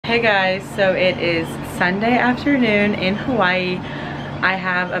Hey guys, so it is Sunday afternoon in Hawaii. I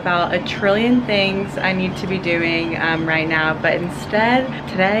have about a trillion things I need to be doing right now, but instead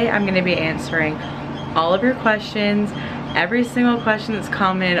today I'm going to be answering all of your questions, every single question that's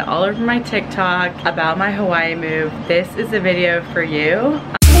commented all over my TikTok about my Hawaii move. This is a video for you.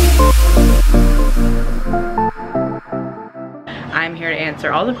 I'm here to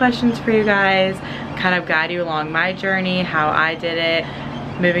answer all the questions for you guys, kind of guide you along my journey, how I did it,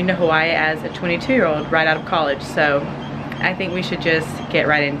 moving to Hawaii as a 22-year-old right out of college. So I think we should just get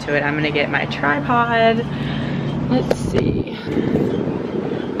right into it. I'm gonna get my tripod. Let's see.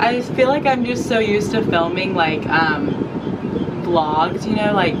 I just feel like I'm just so used to filming like vlogs, you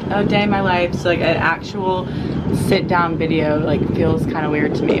know, like a day in my life. So like an actual sit down video like feels kind of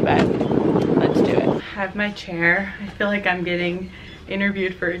weird to me, but let's do it. I have my chair. I feel like I'm getting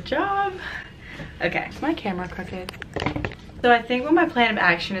interviewed for a job. Okay, is my camera crooked? So I think what my plan of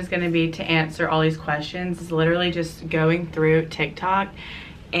action is going to be to answer all these questions is literally just going through TikTok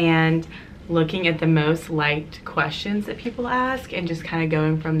and looking at the most liked questions that people ask and just kind of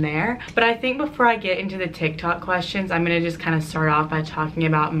going from there. But I think before I get into the TikTok questions, I'm going to just kind of start off by talking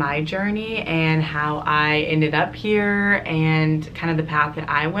about my journey and how I ended up here and kind of the path that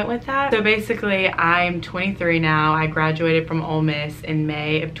I went with that. So basically, I'm 23 now. I graduated from Ole Miss in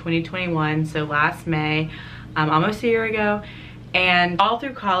May of 2021, so last May. Almost a year ago, and all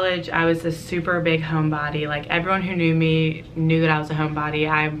through college I was a super big homebody. Like everyone who knew me knew that I was a homebody.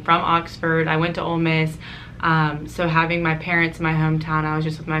 I'm from Oxford. I went to Ole Miss, so having my parents in my hometown, I was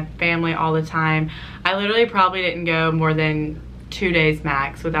just with my family all the time. I literally probably didn't go more than 2 days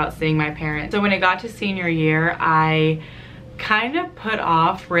max without seeing my parents. So when it got to senior year, I kind of put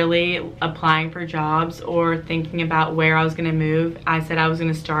off really applying for jobs or thinking about where I was gonna move. I said I was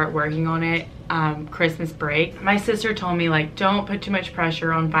gonna start working on it Christmas break. My sister told me, like, don't put too much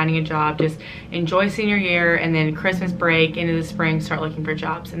pressure on finding a job, just enjoy senior year and then Christmas break into the spring start looking for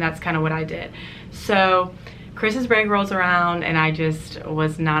jobs. And that's kind of what I did. So Christmas break rolls around and I just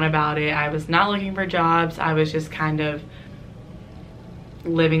was not about it. I was not looking for jobs. I was just kind of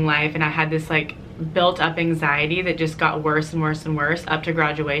living life, and I had this like built up anxiety that just got worse and worse and worse up to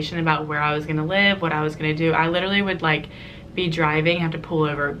graduation about where I was gonna live, what I was gonna do. I literally would like be driving, have to pull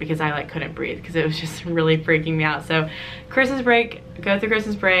over because I like couldn't breathe because it was just really freaking me out. So Christmas break, go through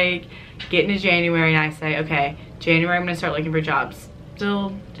Christmas break, get into January, and I say, okay, January I'm gonna start looking for jobs.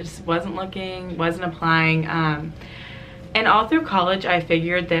 Still just wasn't looking, wasn't applying. And all through college, I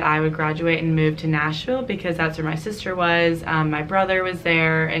figured that I would graduate and move to Nashville because that's where my sister was. My brother was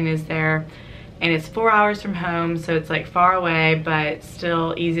there and is there. And it's 4 hours from home, so it's like far away, but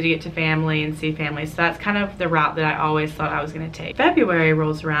still easy to get to family and see family. So that's kind of the route that I always thought I was gonna take. February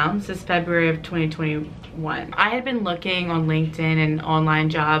rolls around. This is February of 2021. I had been looking on LinkedIn and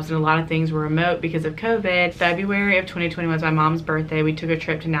online jobs, and a lot of things were remote because of COVID. February of 2021 was my mom's birthday. We took a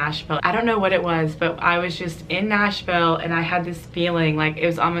trip to Nashville. I don't know what it was, but I was just in Nashville and I had this feeling, like it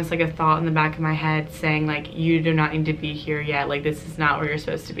was almost like a thought in the back of my head saying like, you do not need to be here yet. Like this is not where you're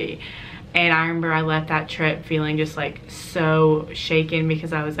supposed to be. And I remember I left that trip feeling just like so shaken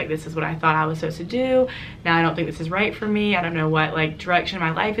because I was like, this is what I thought I was supposed to do. Now I don't think this is right for me. I don't know what like direction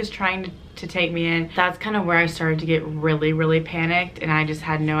my life is trying to take me in. That's kind of where I started to get really, really panicked, and I just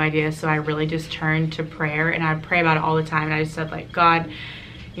had no idea. So I really just turned to prayer, and I would pray about it all the time. And I just said like, God,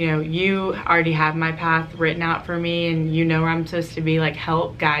 you know, you already have my path written out for me, and you know where I'm supposed to be. Like,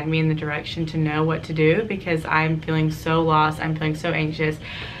 help guide me in the direction to know what to do because I'm feeling so lost. I'm feeling so anxious.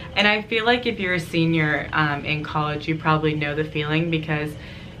 And I feel like if you're a senior in college, you probably know the feeling because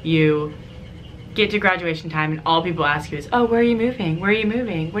you get to graduation time and all people ask you is, oh, where are you moving? Where are you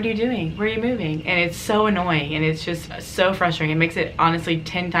moving? What are you doing? Where are you moving? And it's so annoying and it's just so frustrating. It makes it honestly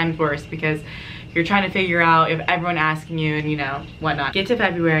 10 times worse because you're trying to figure out if everyone asking you and you know, whatnot. Get to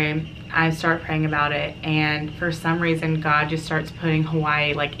February, I start praying about it, and for some reason, God just starts putting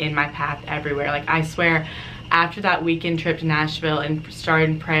Hawaii like in my path everywhere. Like I swear, after that weekend trip to Nashville and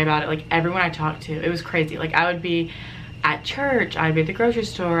started to pray about it, like everyone I talked to, it was crazy. Like I would be at church, I'd be at the grocery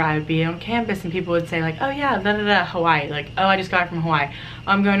store, I would be on campus, and people would say like, oh yeah, da da da, Hawaii. Like, oh, I just got back from Hawaii.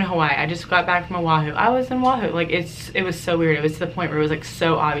 Oh, I'm going to Hawaii. I just got back from Oahu. I was in Oahu. Like it was so weird. It was to the point where it was like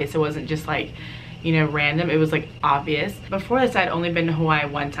so obvious. It wasn't just like, you know, random. It was like obvious. Before this, I'd only been to Hawaii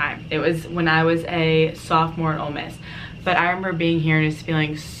one time. It was when I was a sophomore at Ole Miss. But I remember being here and just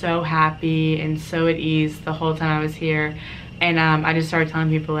feeling so happy and so at ease the whole time I was here. And I just started telling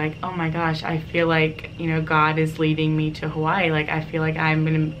people like, oh my gosh, I feel like, you know, God is leading me to Hawaii. Like I feel like I'm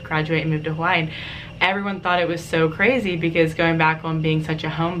gonna graduate and move to Hawaii. everyone thought it was so crazy because going back on being such a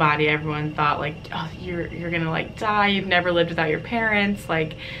homebody, everyone thought like, oh, you're gonna like die, you've never lived without your parents,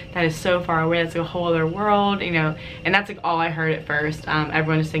 like that is so far away, that's a whole other world, you know. And that's like all I heard at first.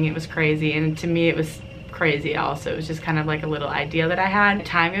 Everyone was thinking it was crazy, and to me it was crazy also. It was just kind of like a little idea that I had.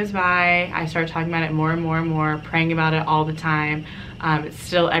 Time goes by, I start talking about it more and more and more, praying about it all the time. It's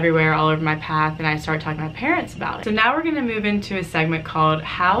still everywhere, all over my path, and I start talking to my parents about it. So now we're gonna move into a segment called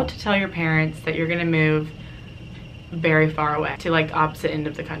How to Tell Your Parents That You're Gonna Move Very Far Away to like opposite end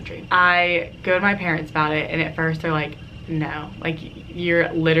of the country. I go to my parents about it, and at first they're like, no, like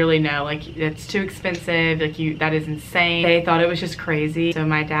you're literally no, like it's too expensive, like that is insane. They thought it was just crazy. So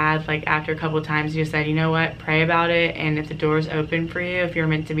my dad, like after a couple of times, just said, you know what, pray about it, and if the door's open for you, if you're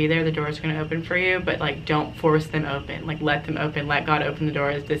meant to be there, the door's gonna open for you, but like don't force them open, like let them open, let God open the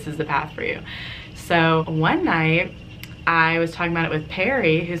doors, this is the path for you. So one night I was talking about it with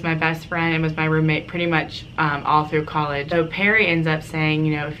Perry, who's my best friend and was my roommate pretty much all through college. So Perry ends up saying,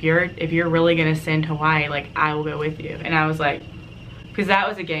 you know, if you're really gonna send Hawaii, like I will go with you. And I was like, because that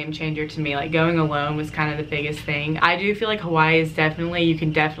was a game changer to me. Like going alone was kind of the biggest thing. I do feel like Hawaii is definitely, you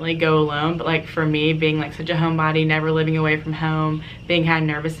can definitely go alone, but like for me, being like such a homebody, never living away from home, being kind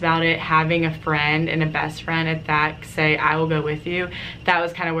of nervous about it, having a friend and a best friend at that say, I will go with you, that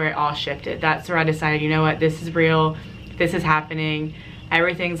was kind of where it all shifted. That's where I decided, you know what, this is real, this is happening,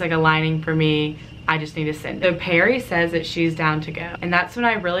 everything's like aligning for me, I just need to send. So Perry says that she's down to go. And that's when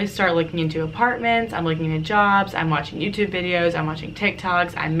I really start looking into apartments, I'm looking into jobs, I'm watching YouTube videos, I'm watching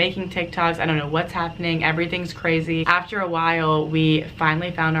TikToks, I'm making TikToks, I don't know what's happening, everything's crazy. After a while, we finally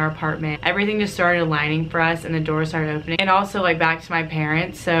found our apartment. Everything just started aligning for us and the doors started opening. And also like back to my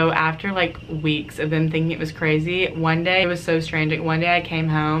parents. So after like weeks of them thinking it was crazy, one day, it was so strange, like one day I came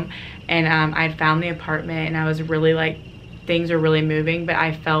home and I had found the apartment and I was really like, things were really moving, but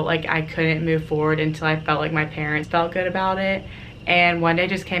I felt like I couldn't move forward until I felt like my parents felt good about it. And one day I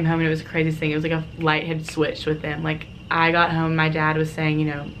just came home and it was the craziest thing. It was like a light had switched with them. Like I got home, my dad was saying, you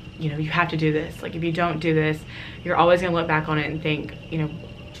know, you have to do this. Like if you don't do this, you're always gonna look back on it and think, you know,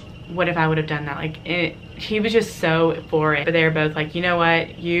 what if I would have done that? Like he was just so for it. But they were both like, you know what,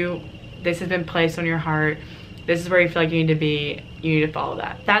 this has been placed on your heart. This is where you feel like you need to be. You need to follow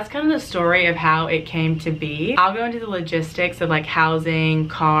that. That's kind of the story of how it came to be. I'll go into the logistics of like housing,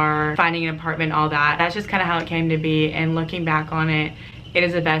 car, finding an apartment, all that. That's just kind of how it came to be. And looking back on it, it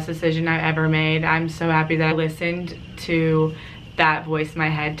is the best decision I've ever made. I'm so happy that I listened to that voice in my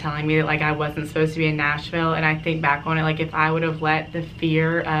head telling me that like I wasn't supposed to be in Nashville. And I think back on it, like if I would have let the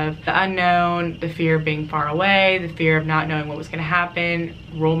fear of the unknown, the fear of being far away, the fear of not knowing what was gonna happen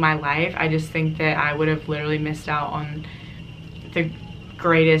rule my life, I just think that I would have literally missed out on the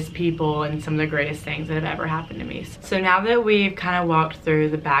greatest people and some of the greatest things that have ever happened to me. So now that we've kind of walked through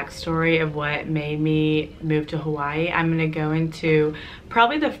the backstory of what made me move to Hawaii, I'm gonna go into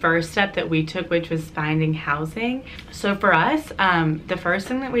probably the first step that we took, which was finding housing. So for us, the first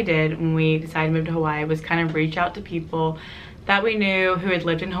thing that we did when we decided to move to Hawaii was kind of reach out to people that we knew who had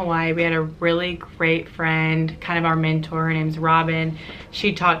lived in Hawaii. We had a really great friend, kind of our mentor, her name's Robin.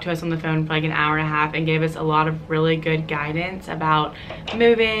 She talked to us on the phone for like an hour and a half and gave us a lot of really good guidance about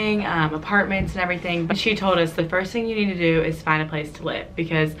moving, apartments and everything. But she told us the first thing you need to do is find a place to live,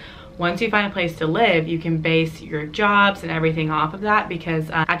 because once you find a place to live, you can base your jobs and everything off of that,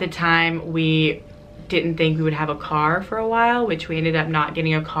 because at the time we didn't think we would have a car for a while, which we ended up not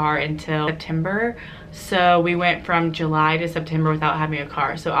getting a car until September. So we went from July to September without having a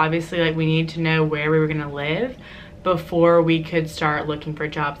car. So obviously like we needed to know where we were gonna live before we could start looking for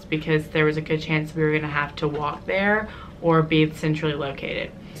jobs, because there was a good chance we were gonna have to walk there or be centrally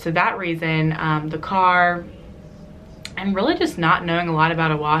located. So that reason, the car, and really just not knowing a lot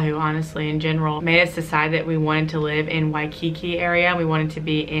about Oahu, honestly, in general, made us decide that we wanted to live in Waikiki area. We wanted to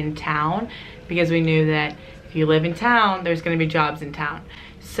be in town because we knew that if you live in town, there's gonna be jobs in town.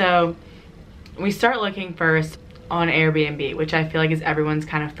 So we start looking first on Airbnb, which I feel like is everyone's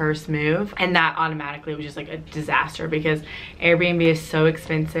kind of first move. And that automatically was just like a disaster, because Airbnb is so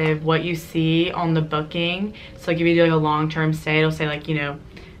expensive. What you see on the booking, so like if you do like a long-term stay, it'll say like, you know,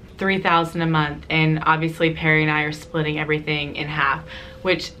 $3,000 a month, and obviously Perry and I are splitting everything in half,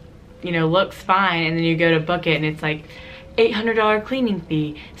 which, you know, looks fine, and then you go to book it and it's like $800 cleaning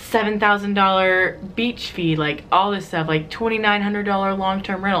fee, $7,000 beach fee, like all this stuff, like $2,900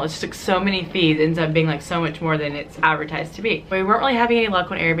 long-term rental. It's just like so many fees. It ends up being like so much more than it's advertised to be. We weren't really having any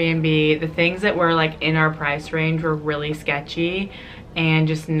luck on Airbnb. The things that were like in our price range were really sketchy and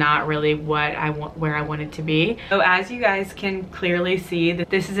just not really what where I wanted to be. So as you guys can clearly see, that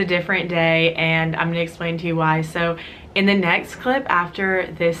this is a different day, and I'm gonna explain to you why. So In the next clip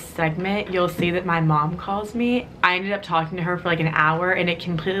after this segment, you'll see that my mom calls me. I ended up talking to her for like an hour and it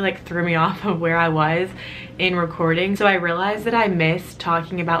completely like threw me off of where I was in recording. So I realized that I missed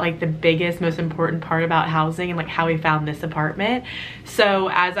talking about like the biggest, most important part about housing and like how we found this apartment. So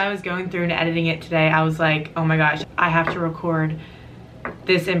as I was going through and editing it today, I was like, oh my gosh, I have to record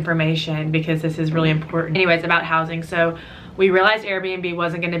this information because this is really important. Anyways, about housing. So we realized Airbnb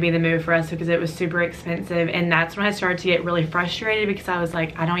wasn't going to be the move for us because it was super expensive, and that's when I started to get really frustrated because I was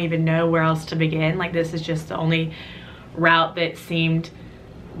like, I don't even know where else to begin. Like, this is just the only route that seemed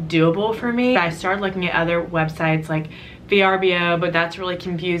doable for me. I started looking at other websites like VRBO, but that's really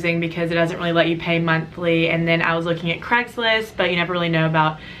confusing because it doesn't really let you pay monthly. And then I was looking at Craigslist, but you never really know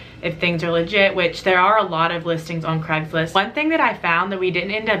about if things are legit, which there are a lot of listings on Craigslist. One thing that I found that we didn't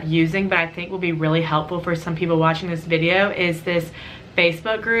end up using, but I think will be really helpful for some people watching this video, is this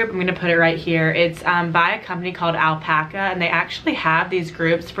Facebook group. I'm gonna put it right here. It's by a company called Alpaca, and they actually have these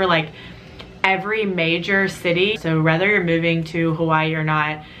groups for like every major city. So whether you're moving to Hawaii or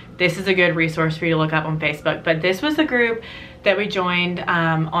not, this is a good resource for you to look up on Facebook. But this was the group that we joined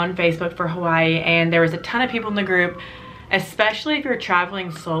on Facebook for Hawaii, and there was a ton of people in the group. Especially if you're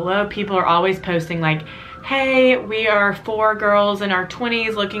traveling solo, people are always posting like, hey, we are 4 girls in our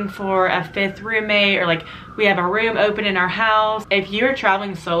 20s looking for a 5th roommate, or like, we have a room open in our house. If you're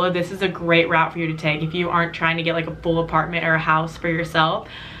traveling solo, this is a great route for you to take if you aren't trying to get like a full apartment or a house for yourself.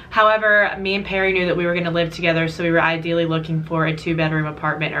 However, me and Perry knew that we were gonna live together, so we were ideally looking for a 2-bedroom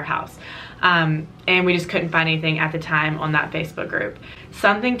apartment or house. And we just couldn't find anything at the time on that Facebook group.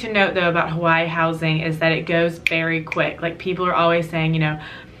 Something to note though about Hawaii housing is that it goes very quick. Like, people are always saying, you know,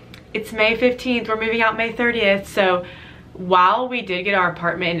 it's May 15th, we're moving out May 30th. So while we did get our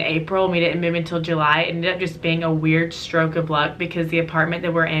apartment in April and we didn't move until July, it ended up just being a weird stroke of luck because the apartment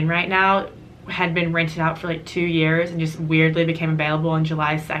that we're in right now had been rented out for like 2 years and just weirdly became available on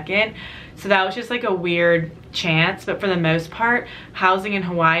July 2nd. So that was just like a weird chance, but for the most part, housing in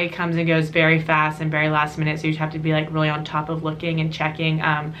Hawaii comes and goes very fast and very last minute, so you have to be like really on top of looking and checking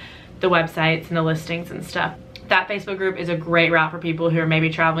the websites and the listings and stuff. That Facebook group is a great route for people who are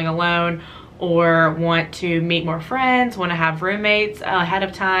maybe traveling alone or want to meet more friends, want to have roommates ahead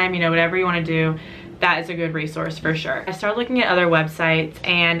of time, you know, whatever you want to do. That is a good resource for sure. I started looking at other websites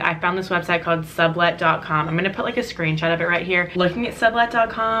and I found this website called sublet.com. I'm gonna put like a screenshot of it right here. Looking at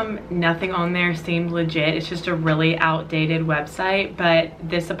sublet.com, nothing on there seemed legit. It's just a really outdated website, but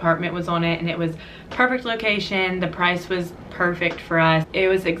this apartment was on it and it was perfect location. The price was perfect for us. It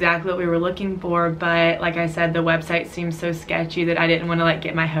was exactly what we were looking for, but like I said, the website seemed so sketchy that I didn't want to like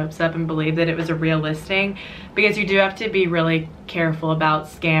get my hopes up and believe that it was a real listing, because you do have to be really careful about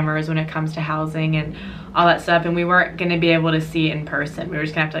scammers when it comes to housing and all that stuff, and we weren't going to be able to see it in person. We were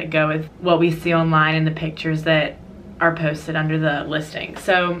just gonna have to like go with what we see online and the pictures that are posted under the listing.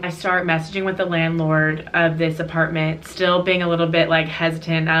 So I start messaging with the landlord of this apartment, still being a little bit like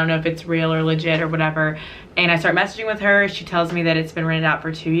hesitant. I don't know if it's real or legit or whatever. And I start messaging with her. She tells me that it's been rented out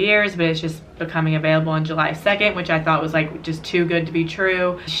for 2 years, but it's just becoming available on July 2nd, which I thought was like just too good to be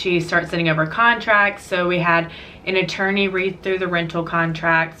true. She starts sending over contracts. So we had an attorney read through the rental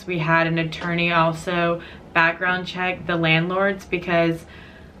contracts. We had an attorney also background check the landlords because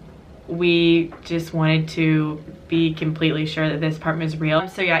we just wanted to be completely sure that this apartment is real.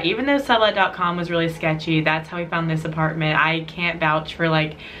 So yeah, even though sublet.com was really sketchy, that's how we found this apartment. I can't vouch for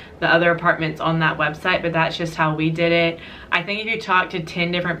like the other apartments on that website, but that's just how we did it. I think if you talk to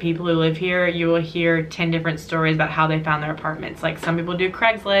 10 different people who live here, you will hear 10 different stories about how they found their apartments. Like, some people do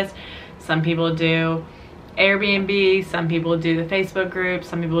Craigslist, some people do Airbnb, some people do the Facebook group,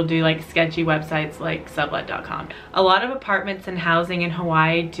 some people do like sketchy websites like sublet.com. A lot of apartments and housing in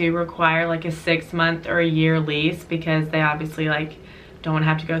Hawaii do require like a 6-month or a year lease because they obviously like don't want to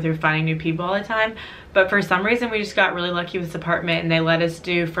have to go through finding new people all the time. But for some reason we just got really lucky with this apartment and they let us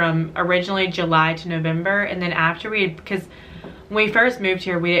do from originally July to November, and then after because when we first moved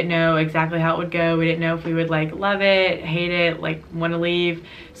here, we didn't know exactly how it would go. We didn't know if we would like love it, hate it, like want to leave.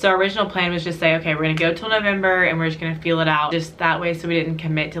 So our original plan was just say, okay, we're gonna go till November and we're just gonna feel it out just that way, so we didn't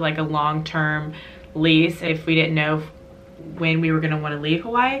commit to like a long-term lease if we didn't know when we were gonna want to leave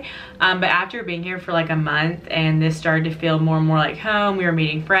Hawaii. But after being here for like a month and this started to feel more and more like home, we were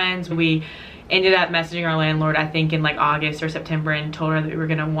meeting friends, we ended up messaging our landlord, I think in like August or September, and told her that we were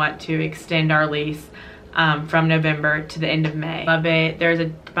gonna want to extend our lease from November to the end of May. Love it. There's a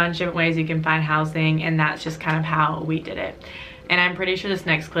bunch of different ways you can find housing, and that's just kind of how we did it. And I'm pretty sure this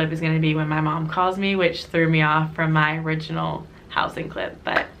next clip is going to be when my mom calls me, which threw me off from my original housing clip.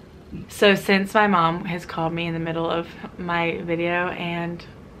 But so since my mom has called me in the middle of my video and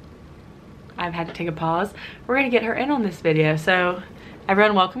I've had to take a pause. We're gonna get her in on this video. So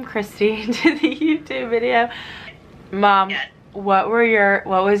everyone, welcome Christy to the YouTube video. Mom, what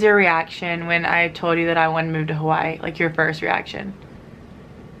was your reaction when I told you that I wanted to move to Hawaii? Like your first reaction?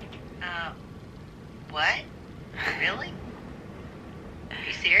 What? Really? Are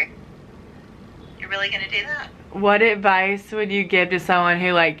you serious? You're really gonna do that? What advice would you give to someone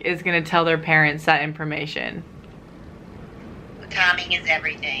who like is gonna tell their parents that information? Well, timing is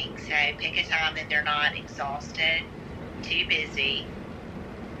everything. So pick a time that they're not exhausted, too busy.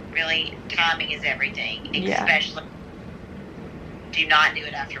 Really, timing is everything. Yeah. Especially, do not do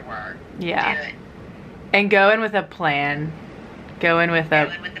it after work. Yeah. Do it. And go in with a plan. Go in with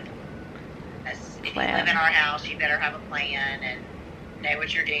a If plan. you live in our house, you better have a plan and know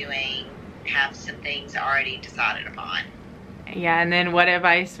what you're doing. Have some things already decided upon. Yeah, and then what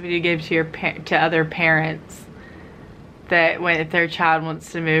advice would you give to to other parents that if their child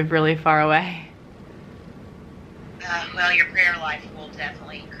wants to move really far away? Well, your prayer life will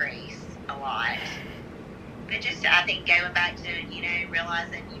definitely increase a lot. But just, I think going back to,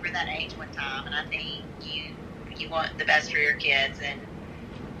 realizing you were that age one time, and I think you want the best for your kids, and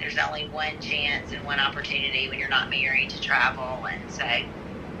there's only one chance and one opportunity when you're not married to travel, and so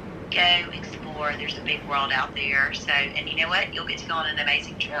go explore. There's a big world out there. So, and you know what? You'll get to go on an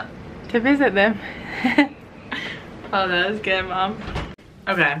amazing trip. To visit them. Oh, that was good, Mom.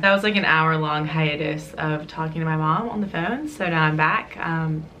 Okay, that was like an hour-long hiatus of talking to my mom on the phone. So now I'm back.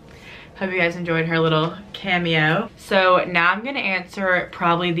 Hope you guys enjoyed her little cameo. So now I'm gonna answer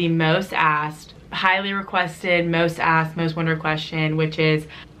probably the most asked, highly requested, most asked, most wondered question, which is,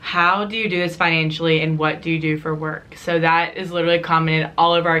 how do you do this financially and what do you do for work? So that is literally commented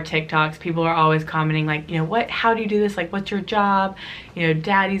all over our TikToks. People are always commenting like, how do you do this? Like, what's your job?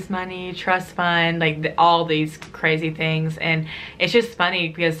 Daddy's money, trust fund, like all these crazy things. And it's just funny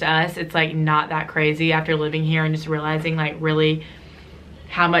because to us, it's like not that crazy after living here and just realizing like really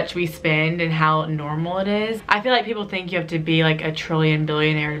how much we spend and how normal it is. I feel like people think you have to be like a trillion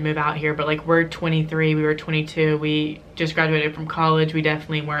billionaire to move out here, but like we're 23, we were 22, we just graduated from college. We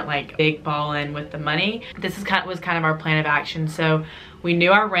definitely weren't like big ballin' with the money. This was kind of our plan of action. So we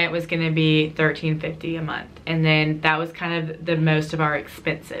knew our rent was gonna be $13.50 a month. And then that was kind of the most of our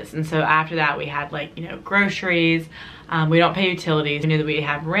expenses. And so after that we had like, groceries. We don't pay utilities. We knew that we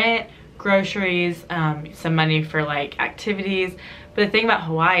have rent, groceries, some money for like activities. But the thing about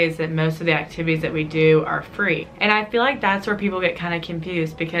Hawaii is that most of the activities that we do are free. And I feel like that's where people get kind of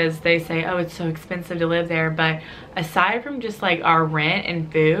confused because they say, oh, it's so expensive to live there. But aside from just like our rent and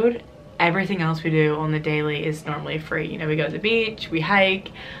food, everything else we do on the daily is normally free. We go to the beach, we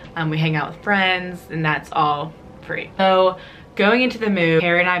hike, we hang out with friends, and that's all free. So going into the move,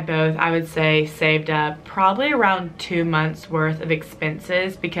 Harry and I both, I would say, saved up probably around 2 months worth of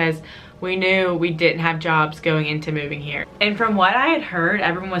expenses because we knew we didn't have jobs going into moving here. And from what I had heard,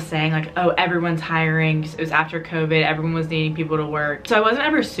 everyone was saying like, oh, everyone's hiring. It was after COVID, everyone was needing people to work. So I wasn't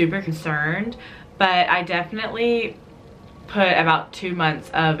ever super concerned, but I definitely put about 2 months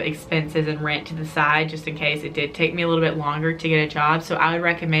of expenses and rent to the side just in case it did take me a little bit longer to get a job. So I would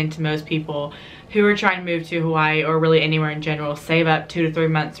recommend to most people who are trying to move to Hawaii or really anywhere in general, save up 2 to 3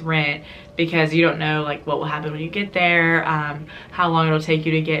 months rent because you don't know like what will happen when you get there, how long it'll take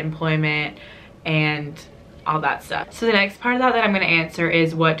you to get employment and all that stuff. So the next part of that I'm gonna answer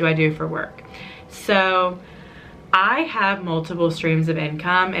is, what do I do for work? So I have multiple streams of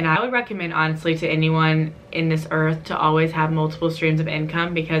income, and I would recommend honestly to anyone in this earth to always have multiple streams of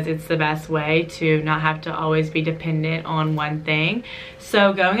income because it's the best way to not have to always be dependent on one thing.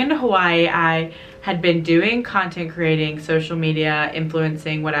 So going into Hawaii, I had been doing content creating, social media,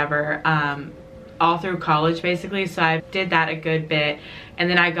 influencing, whatever, all through college basically. So I did that a good bit. And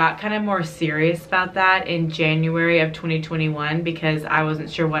then I got kind of more serious about that in January of 2021 because I wasn't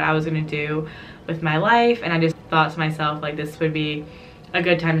sure what I was gonna do with my life. And I just thought to myself like this would be a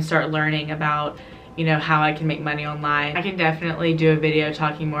good time to start learning about how I can make money online. I can definitely do a video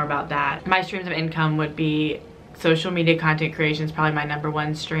talking more about that. My streams of income would be social media content creation is probably my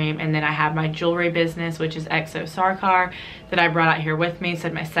 #1 stream, and then I have my jewelry business, which is XOXO that I brought out here with me,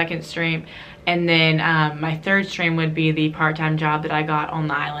 so my second stream. And then my third stream would be the part-time job that I got on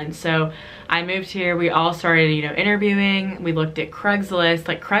the island. So I moved here, we all started interviewing, we looked at Craigslist.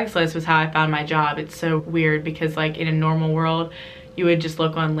 Like Craigslist was how I found my job. It's so weird because like in a normal world you would just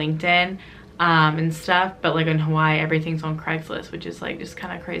look on LinkedIn, and stuff, but like in Hawaii everything's on Craigslist, which is like just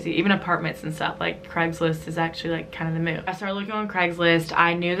kind of crazy. Even apartments and stuff, like Craigslist is actually like kind of the move. I started looking on Craigslist.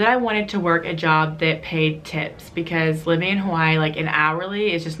 I knew that I wanted to work a job that paid tips, because living in Hawaii, like an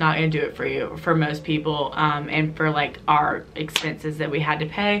hourly is just not gonna do it for you, for most people, and for like our expenses that we had to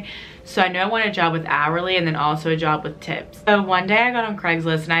pay. So I know I wanted a job with hourly and then also a job with tips. So one day I got on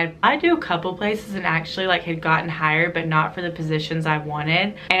Craigslist and I do a couple places and actually like had gotten hired, but not for the positions I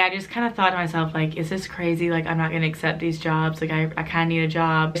wanted. And I just kind of thought to myself, like, is this crazy? Like, I'm not gonna accept these jobs. Like I kind of need a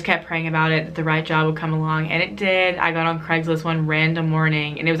job. Just kept praying about it, that the right job would come along, and it did. I got on Craigslist one random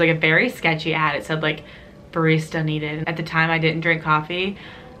morning and it was like a very sketchy ad. It said like barista needed. At the time I didn't drink coffee.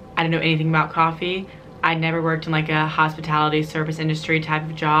 I didn't know anything about coffee. I never worked in like a hospitality service industry type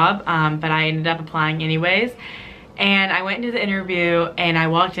of job, but I ended up applying anyways. And I went into the interview and I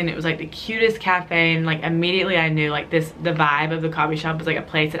walked in, it was like the cutest cafe, and like immediately I knew like the vibe of the coffee shop was like a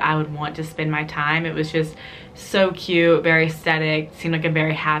place that I would want to spend my time. It was just so cute, very aesthetic, seemed like a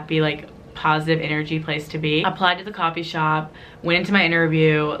very happy, like positive energy place to be. Applied to the coffee shop, went into my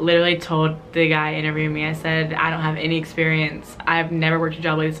interview, literally told the guy interviewing me, I said, I don't have any experience. I've never worked a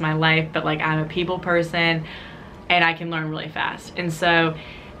job like this in my life, but like I'm a people person and I can learn really fast. And so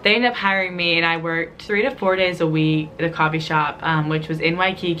they ended up hiring me, and I worked 3 to 4 days a week at a coffee shop, which was in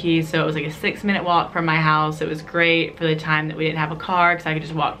Waikiki. So it was like a 6-minute walk from my house. It was great for the time that we didn't have a car, because I could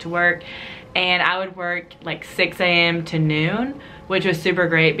just walk to work. And I would work like 6 a.m. to noon, which was super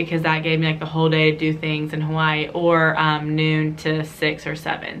great because that gave me like the whole day to do things in Hawaii, or noon to 6 or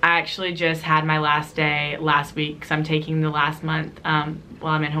 7. I actually just had my last day last week, because I'm taking the last month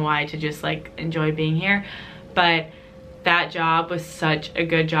while I'm in Hawaii to just like enjoy being here. But that job was such a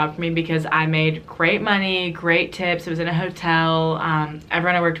good job for me because I made great money, great tips. It was in a hotel.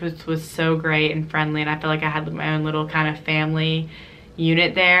 Everyone I worked with was so great and friendly, and I felt like I had my own little kind of family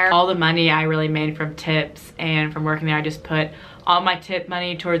unit there. All the money I really made from tips and from working there, I just put all my tip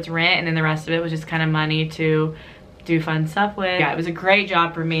money towards rent, and then the rest of it was just kind of money to do fun stuff with. Yeah, it was a great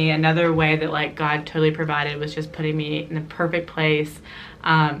job for me. Another way that like God totally provided was just putting me in the perfect place.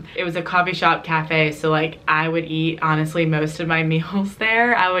 It was a coffee shop cafe, so like I would eat honestly most of my meals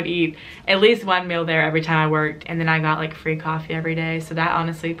there. I would eat at least one meal there every time I worked, and then I got like free coffee every day. So that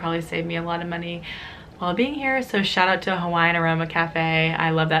honestly probably saved me a lot of money while being here. So shout out to Hawaiian Aroma Cafe.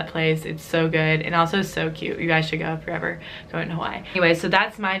 I love that place. It's so good and also so cute. You guys should go if you're ever going to Hawaii. Anyway, so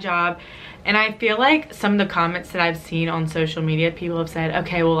that's my job. And I feel like some of the comments that I've seen on social media, people have said,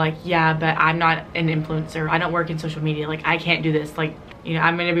 okay, well, like, yeah, but I'm not an influencer. I don't work in social media. Like, I can't do this. Like, you know,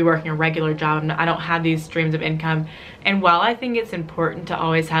 I'm going to be working a regular job. I don't have these streams of income. And while I think it's important to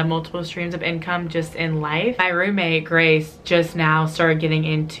always have multiple streams of income just in life, my roommate, Grace, just now started getting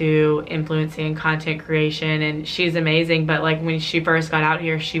into influencing and content creation. And she's amazing. But like when she first got out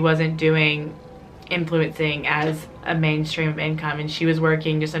here, she wasn't doing influencing as a mainstream of income, and she was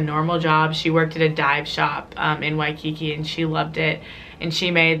working just a normal job. She worked at a dive shop in Waikiki, and she loved it, and she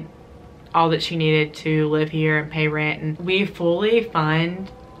made all that she needed to live here and pay rent, and we fully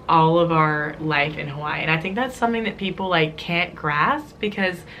fund all of our life in Hawaii. And I think that's something that people like can't grasp,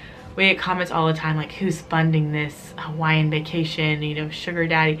 because we get comments all the time like, who's funding this Hawaiian vacation, you know, sugar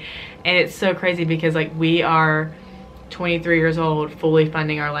daddy. And it's so crazy because like we are 23 years old, fully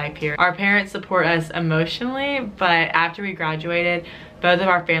funding our life here. Our parents support us emotionally, but after we graduated, both of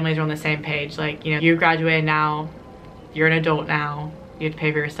our families are on the same page. Like, you know, you graduated now, you're an adult now, you have to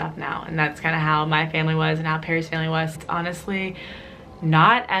pay for your stuff now. And that's kind of how my family was and how Perry's family was. It's honestly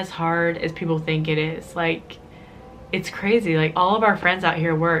not as hard as people think it is. Like, it's crazy. Like, all of our friends out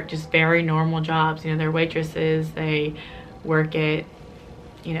here work just very normal jobs. You know, they're waitresses, they work at,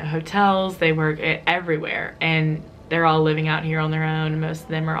 you know, hotels, they work at everywhere. And they're all living out here on their own. Most of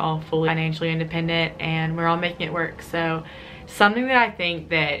them are all fully financially independent, and we're all making it work. So something that I think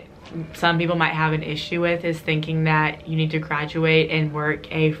that some people might have an issue with is thinking that you need to graduate and work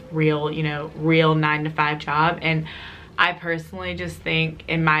a real, you know, real 9-to-5 job. And I personally just think,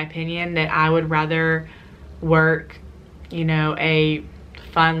 in my opinion, that I would rather work, you know, a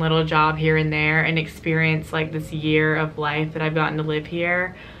fun little job here and there and experience like this year of life that I've gotten to live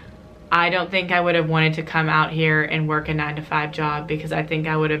here. I don't think I would have wanted to come out here and work a 9-to-5 job, because I think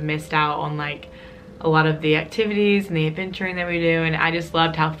I would have missed out on like a lot of the activities and the adventuring that we do. And I just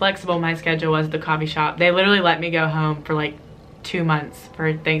loved how flexible my schedule was at the coffee shop. They literally let me go home for like 2 months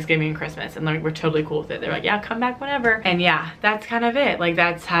for Thanksgiving and Christmas, and like we're totally cool with it. They're like, yeah, come back whenever. And yeah, that's kind of it. Like,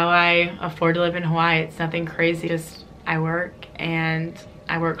 that's how I afford to live in Hawaii. It's nothing crazy. Just I work, and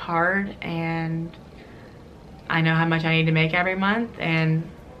I work hard, and I know how much I need to make every month, and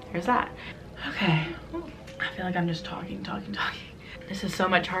here's that. Okay, I feel like I'm just talking. This is so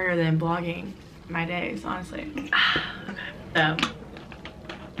much harder than blogging my days, honestly. Okay, so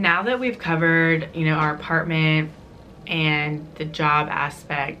now that we've covered, you know, our apartment and the job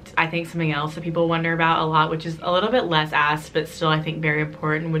aspect, I think something else that people wonder about a lot, which is a little bit less asked but still I think very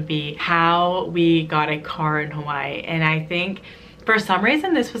important, would be how we got a car in Hawaii. And I think for some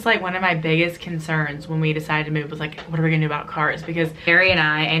reason this was like one of my biggest concerns when we decided to move, was like, what are we gonna do about cars? Because Harry and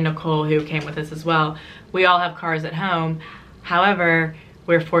I and Nicole, who came with us as well, we all have cars at home. However,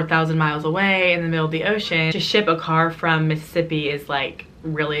 we're 4,000 miles away in the middle of the ocean. To ship a car from Mississippi is like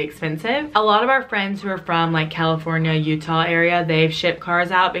really expensive. A lot of our friends who are from like California, Utah area, they've shipped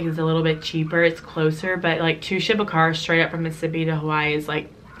cars out because it's a little bit cheaper, it's closer, but like to ship a car straight up from Mississippi to Hawaii is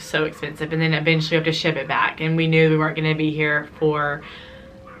like so expensive, and then eventually you have to ship it back, and we knew we weren't going to be here for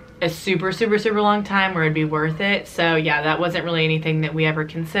a super long time where it'd be worth it. So yeah, that wasn't really anything that we ever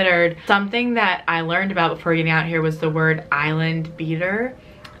considered. Something that I learned about before getting out here was the word island beater.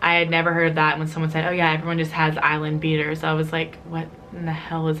 I had never heard of that. When someone said, oh yeah, everyone just has island beaters, I was like, what in the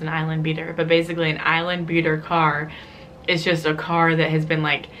hell is an island beater? But basically an island beater car is just a car that has been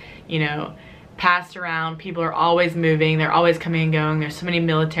like, you know, passed around. People are always moving, they're always coming and going. There's so many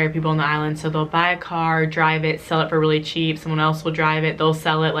military people on the island, so they'll buy a car, drive it, sell it for really cheap. Someone else will drive it, they'll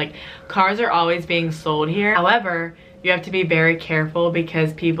sell it. Like, cars are always being sold here. However, you have to be very careful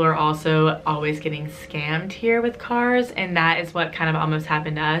because people are also always getting scammed here with cars, and that is what kind of almost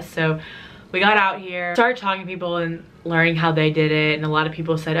happened to us. So we got out here, started talking to people and learning how they did it, and a lot of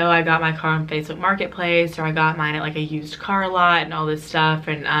people said, oh, I got my car on Facebook Marketplace, or I got mine at like a used car lot and all this stuff.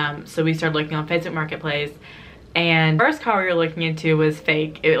 And so we started looking on Facebook Marketplace, and the first car we were looking into was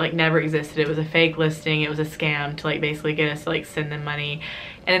fake. It like never existed. It was a fake listing. It was a scam to like basically get us to like send them money.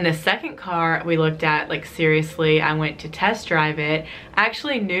 And then the second car we looked at, like seriously, I went to test drive it. I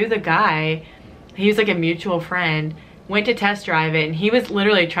actually knew the guy. He was like a mutual friend. Went to test drive it, and he was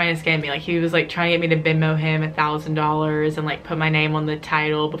literally trying to scam me. Like, he was like trying to get me to Venmo him $1,000 and like put my name on the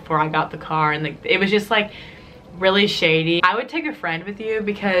title before I got the car, and like it was just like really shady. I would take a friend with you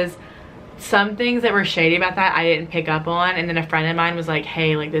because some things that were shady about that I didn't pick up on, and then a friend of mine was like,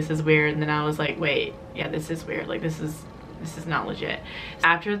 hey, like this is weird, and then I was like, wait, yeah, this is weird, like this is not legit.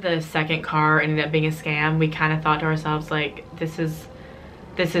 After the second car ended up being a scam, we kind of thought to ourselves, like, this is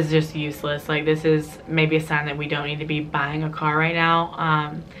just useless. Like, this is maybe a sign that we don't need to be buying a car right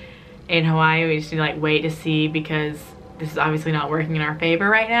now. In Hawaii, we just need to like wait to see, because this is obviously not working in our favor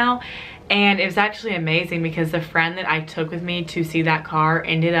right now. And it was actually amazing because the friend that I took with me to see that car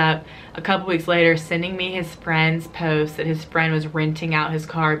ended up a couple weeks later sending me his friend's post that his friend was renting out his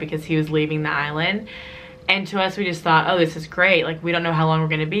car because he was leaving the island. And to us, we just thought, oh, this is great. Like, we don't know how long we're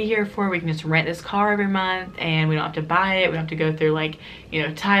going to be here for. We can just rent this car every month, and we don't have to buy it. We don't have to go through, like, you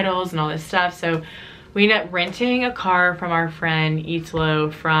know, titles and all this stuff. So we ended up renting a car from our friend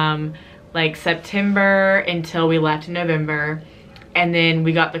Italo from, like, September until we left in November. And then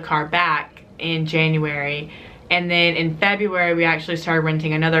we got the car back in January. And then in February, we actually started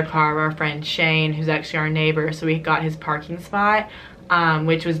renting another car of our friend Shane, who's actually our neighbor. So we got his parking spot.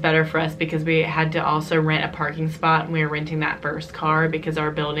 Which was better for us because we had to also rent a parking spot when we were renting that first car, because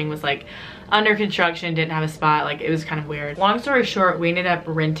our building was like under construction, didn't have a spot. Like, it was kind of weird. Long story short, we ended up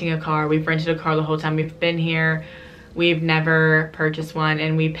renting a car. We've rented a car the whole time we've been here. We've never purchased one,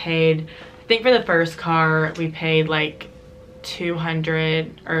 and we paid, I think for the first car, we paid like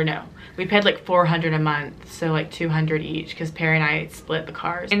we paid like $400 a month, so like $200 each, because Perry and I split the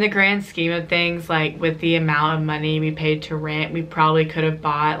cars. In the grand scheme of things, like with the amount of money we paid to rent, we probably could have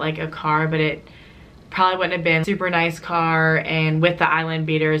bought like a car, but it probably wouldn't have been a super nice car. And with the island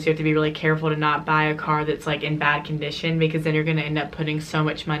beaters, you have to be really careful to not buy a car that's like in bad condition, because then you're going to end up putting so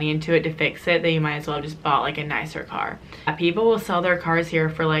much money into it to fix it that you might as well have just bought like a nicer car. People will sell their cars here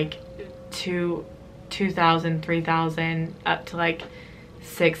for like $2,000, $3,000, up to like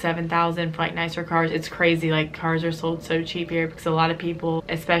 $6,000, $7,000 for like nicer cars. It's crazy. Like, cars are sold so cheap here because a lot of people,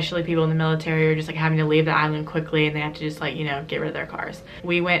 especially people in the military, are just like having to leave the island quickly, and they have to just like, you know, get rid of their cars.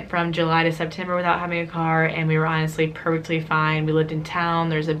 We went from July to September without having a car, and we were honestly perfectly fine. We lived in town.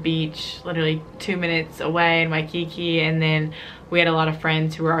 There's a beach literally 2 minutes away in Waikiki, and then we had a lot of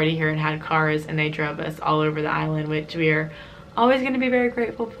friends who were already here and had cars, and they drove us all over the island, which we are always going to be very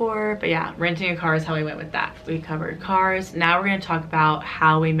grateful for. But yeah, renting a car is how we went with that. We covered cars. Now we're going to talk about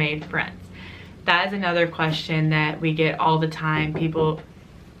how we made friends. That is another question that we get all the time. People,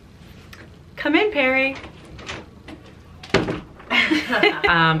 come in, Perry.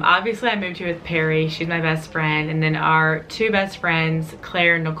 Obviously I moved here with Perry. She's my best friend, and then our two best friends,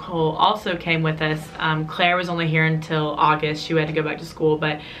 Claire and Nicole, also came with us. Claire was only here until August. She had to go back to school,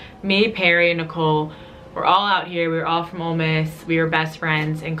 but me, Perry, and Nicole we're all out here. We were all from Ole Miss. We were best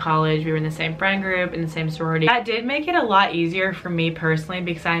friends in college. We were in the same friend group, in the same sorority. That did make it a lot easier for me personally,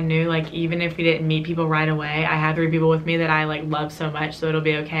 because I knew like even if we didn't meet people right away, I had 3 people with me that I like love so much, so it'll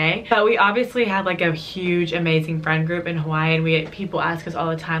be okay. But we obviously had like a huge amazing friend group in Hawaii, and we had people ask us all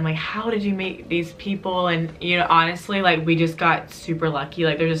the time like, how did you meet these people? And you know, honestly, like we just got super lucky.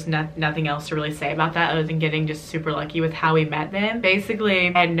 Like there's just nothing else to really say about that other than getting just super lucky with how we met them.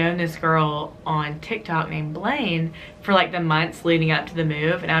 Basically, I had known this girl on TikTok named Blaine for like the months leading up to the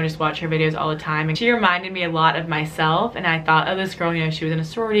move, and I would just watch her videos all the time, and she reminded me a lot of myself. And I thought, oh, this girl, you know, she was in a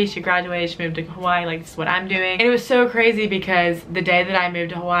sorority, she graduated, she moved to Hawaii, like this is what I'm doing. And it was so crazy because the day that I moved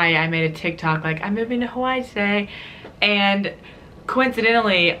to Hawaii, I made a TikTok like, I'm moving to Hawaii today, and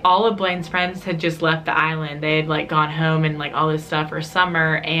coincidentally all of Blaine's friends had just left the island. They had like gone home and like all this stuff for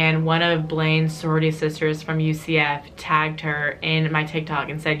summer, and one of Blaine's sorority sisters from UCF tagged her in my TikTok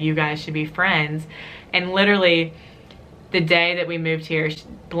and said, you guys should be friends. And literally the day that we moved here,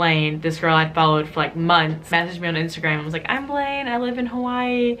 Blaine, this girl I'd followed for like months, messaged me on Instagram and was like, I'm Blaine, I live in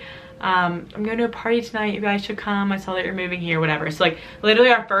Hawaii. I'm going to a party tonight, you guys should come. I saw that you're moving here, whatever. So like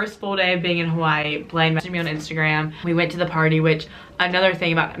literally our first full day of being in Hawaii, Blaine messaged me on Instagram. We went to the party, which another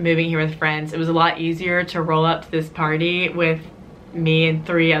thing about moving here with friends, it was a lot easier to roll up to this party with me and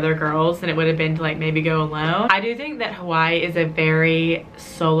 3 other girls than it would have been to like maybe go alone. I do think that Hawaii is a very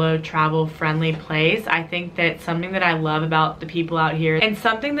solo travel friendly place. I think that something that I love about the people out here, and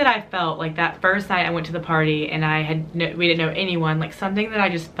something that I felt like that first night I went to the party and we didn't know anyone, like something that I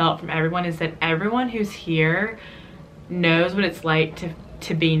just felt from everyone is that everyone who's here knows what it's like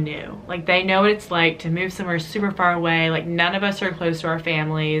to be new. Like they know what it's like to move somewhere super far away. Like none of us are close to our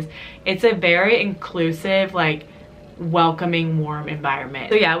families. It's a very inclusive, like welcoming, warm environment.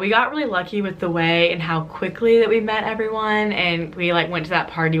 So yeah, we got really lucky with the way and how quickly that we met everyone, and we like went to that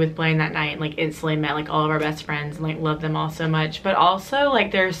party with Blaine that night and like instantly met like all of our best friends and like loved them all so much. But also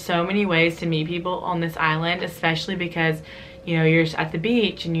like there's so many ways to meet people on this island, especially because you know, you're at the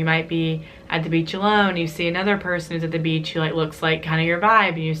beach and you might be at the beach alone, you see another person who's at the beach who like looks like kind of your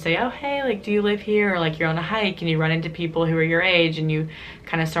vibe, and you say, oh hey, like do you live here? Or like you're on a hike and you run into people who are your age and you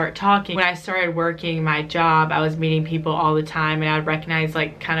kind of start talking. When I started working my job, I was meeting people all the time, and I would recognize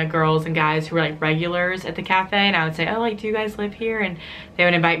like kind of girls and guys who were like regulars at the cafe, and I would say, oh like do you guys live here? And they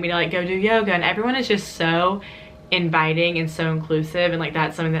would invite me to like go do yoga, and everyone is just so inviting and so inclusive, and like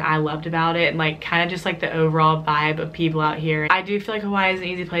that's something that I loved about it, and like kind of just like the overall vibe of people out here. I do feel like Hawaii is an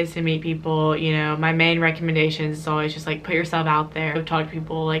easy place to meet people. You know, my main recommendations is always just like put yourself out there, talk to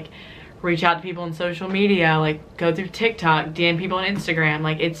people, like reach out to people on social media, like go through TikTok, DM people on Instagram.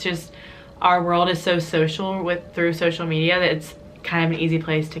 Like it's just, our world is so social through social media that it's kind of an easy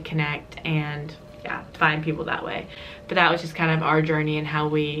place to connect and yeah, find people that way. But that was just kind of our journey and how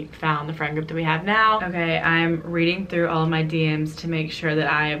we found the friend group that we have now. Okay, I'm reading through all of my DMs to make sure that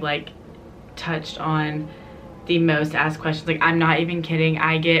I have like touched on the most asked questions. Like I'm not even kidding,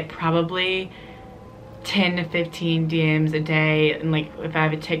 I get probably 10 to 15 DMs a day, and like if I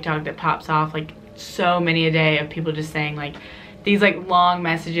have a TikTok that pops off, like so many a day of people just saying like these like long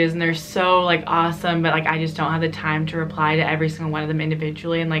messages, and they're so like awesome, but like I just don't have the time to reply to every single one of them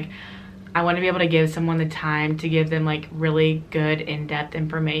individually. And like I want to be able to give someone the time to give them like really good in-depth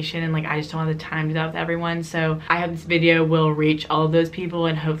information, and like I just don't have the time to do that with everyone. So I hope this video will reach all of those people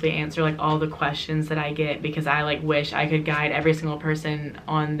and hopefully answer like all the questions that I get, because I like wish I could guide every single person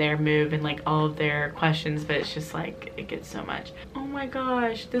on their move and like all of their questions, but it's just like it gets so much. Oh my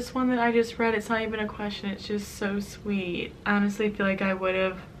gosh, this one that I just read, it's not even a question, it's just so sweet. I honestly feel like I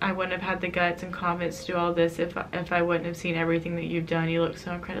wouldn't have had the guts and confidence to do all this if I wouldn't have seen everything that you've done. You look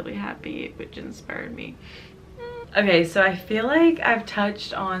so incredibly happy, which inspired me. Okay, so I feel like I've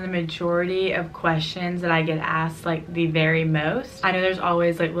touched on the majority of questions that I get asked like the very most. I know there's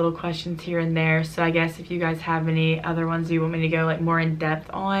always like little questions here and there, so I guess if you guys have any other ones you want me to go like more in depth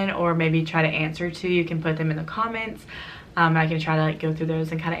on, or maybe try to answer to, you can put them in the comments. I can try to like go through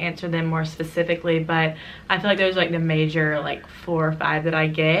those and kind of answer them more specifically, but I feel like those are like the major like 4 or 5 that I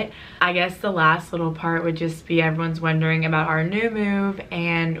get. I guess the last little part would just be everyone's wondering about our new move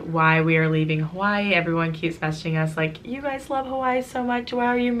and why we are leaving Hawaii. Everyone keeps messaging us like, you guys love Hawaii so much, why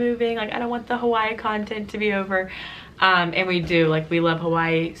are you moving? Like I don't want the Hawaii content to be over. And we do, like we love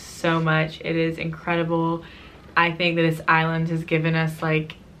Hawaii so much. It is incredible. I think that this island has given us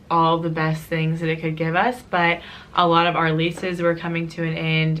like all the best things that it could give us, but a lot of our leases were coming to an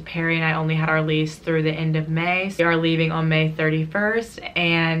end. Perry and I only had our lease through the end of May. So we are leaving on May 31st,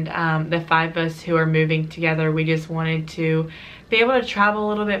 and the 5 of us who are moving together, we just wanted to be able to travel a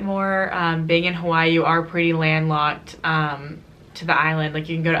little bit more. Being in Hawaii, you are pretty landlocked to the island. Like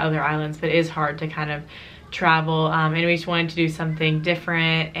you can go to other islands, but it is hard to kind of travel. And we just wanted to do something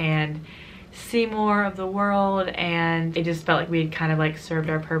different and see more of the world, and it just felt like we had kind of like served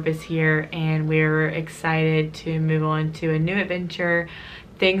our purpose here, and we were excited to move on to a new adventure.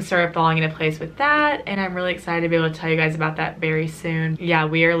 Things started falling into place with that, and I'm really excited to be able to tell you guys about that very soon. Yeah,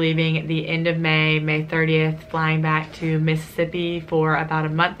 we are leaving at the end of May 30th, flying back to Mississippi for about a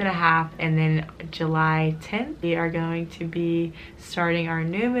month and a half, and then July 10th, we are going to be starting our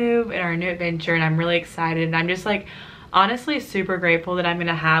new move and our new adventure, and I'm really excited. And I'm just like, honestly super grateful that I'm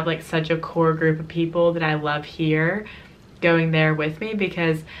gonna have like such a core group of people that I love here going there with me,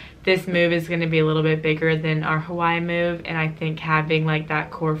 because this move is going to be a little bit bigger than our Hawaii move, and I think having like that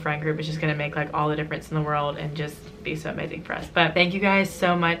core friend group is just going to make like all the difference in the world and just be so amazing for us. But thank you guys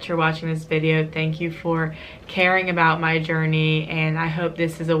so much for watching this video. Thank you for caring about my journey, and I hope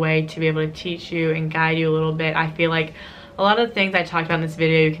this is a way to be able to teach you and guide you a little bit. I feel like a lot of the things I talked about in this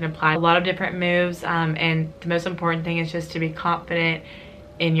video you can apply a lot of different moves, and the most important thing is just to be confident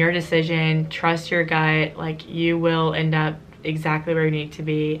in your decision. Trust your gut. Like, you will end up exactly where you need to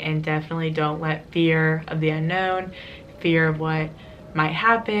be, and definitely don't let fear of the unknown, fear of what might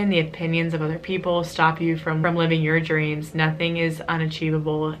happen, the opinions of other people stop you from living your dreams. Nothing is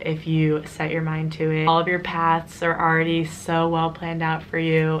unachievable if you set your mind to it. All of your paths are already so well planned out for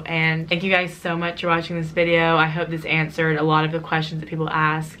you. And thank you guys so much for watching this video. I hope this answered a lot of the questions that people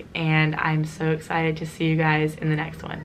ask, and I'm so excited to see you guys in the next one.